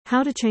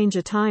How to change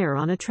a tire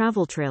on a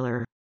travel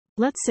trailer.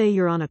 Let's say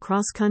you're on a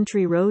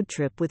cross-country road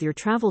trip with your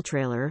travel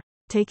trailer,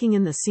 taking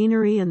in the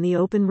scenery and the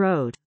open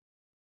road.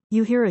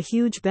 You hear a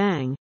huge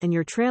bang, and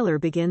your trailer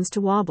begins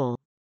to wobble.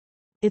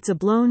 It's a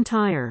blown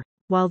tire.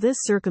 While this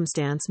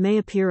circumstance may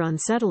appear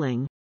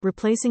unsettling,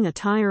 replacing a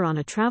tire on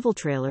a travel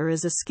trailer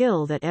is a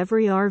skill that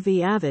every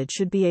RV avid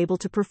should be able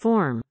to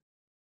perform.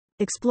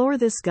 Explore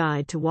this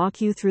guide to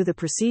walk you through the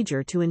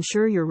procedure to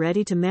ensure you're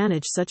ready to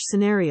manage such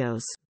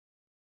scenarios.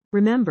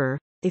 Remember,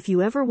 if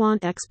you ever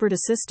want expert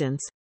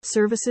assistance,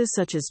 services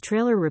such as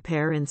trailer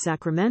repair in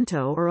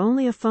Sacramento are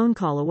only a phone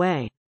call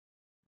away.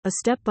 A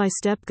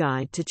step-by-step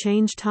guide to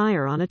change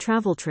tire on a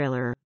travel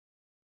trailer.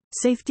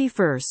 Safety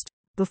first.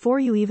 Before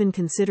you even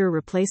consider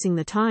replacing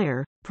the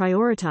tire,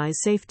 prioritize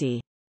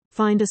safety.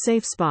 Find a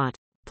safe spot.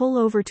 Pull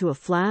over to a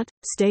flat,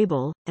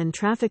 stable, and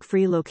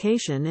traffic-free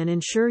location and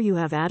ensure you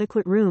have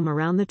adequate room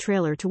around the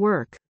trailer to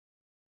work.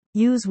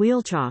 Use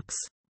wheel chocks.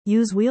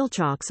 Use wheel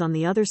chocks on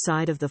the other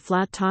side of the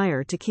flat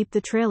tire to keep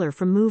the trailer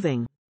from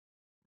moving.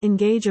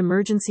 Engage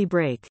emergency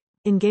brake.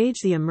 Engage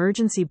the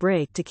emergency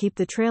brake to keep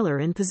the trailer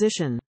in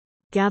position.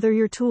 Gather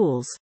your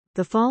tools.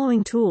 The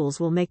following tools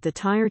will make the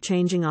tire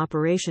changing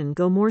operation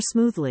go more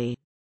smoothly.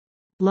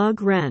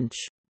 Lug wrench.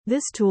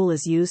 This tool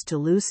is used to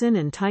loosen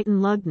and tighten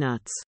lug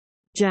nuts.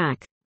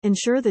 Jack.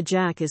 Ensure the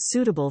jack is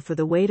suitable for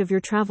the weight of your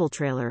travel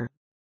trailer.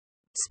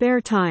 Spare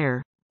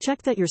tire.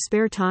 Check that your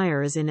spare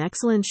tire is in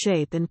excellent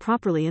shape and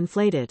properly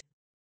inflated.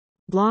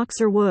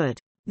 Blocks or wood.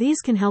 These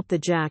can help the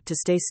jack to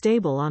stay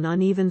stable on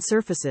uneven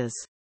surfaces.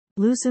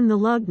 Loosen the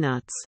lug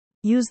nuts.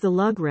 Use the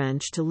lug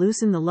wrench to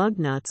loosen the lug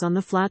nuts on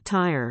the flat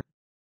tire.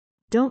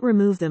 Don't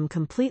remove them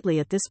completely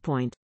at this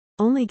point.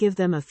 Only give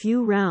them a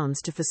few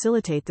rounds to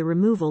facilitate the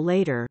removal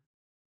later.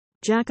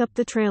 Jack up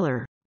the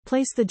trailer.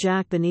 Place the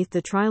jack beneath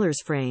the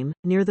trailer's frame,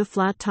 near the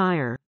flat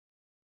tire.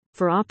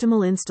 For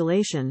optimal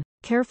installation,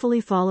 carefully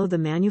follow the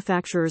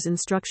manufacturer's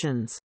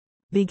instructions.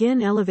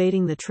 Begin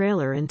elevating the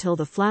trailer until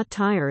the flat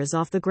tire is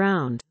off the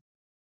ground.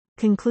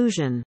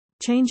 Conclusion.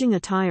 Changing a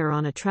tire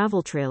on a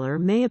travel trailer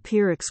may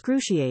appear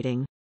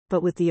excruciating,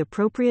 but with the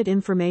appropriate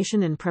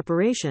information and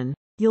preparation,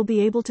 you'll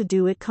be able to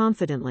do it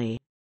confidently.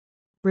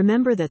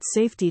 Remember that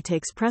safety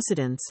takes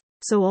precedence,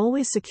 so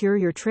always secure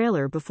your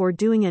trailer before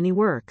doing any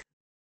work.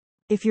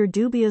 If you're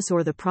dubious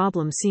or the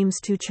problem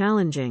seems too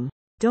challenging,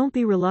 don't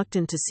be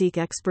reluctant to seek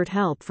expert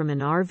help from an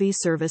RV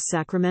Service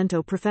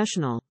Sacramento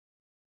professional.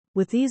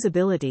 With these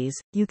abilities,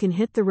 you can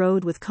hit the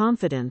road with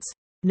confidence,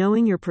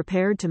 knowing you're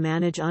prepared to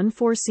manage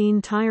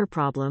unforeseen tire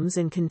problems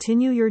and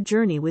continue your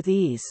journey with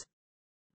ease.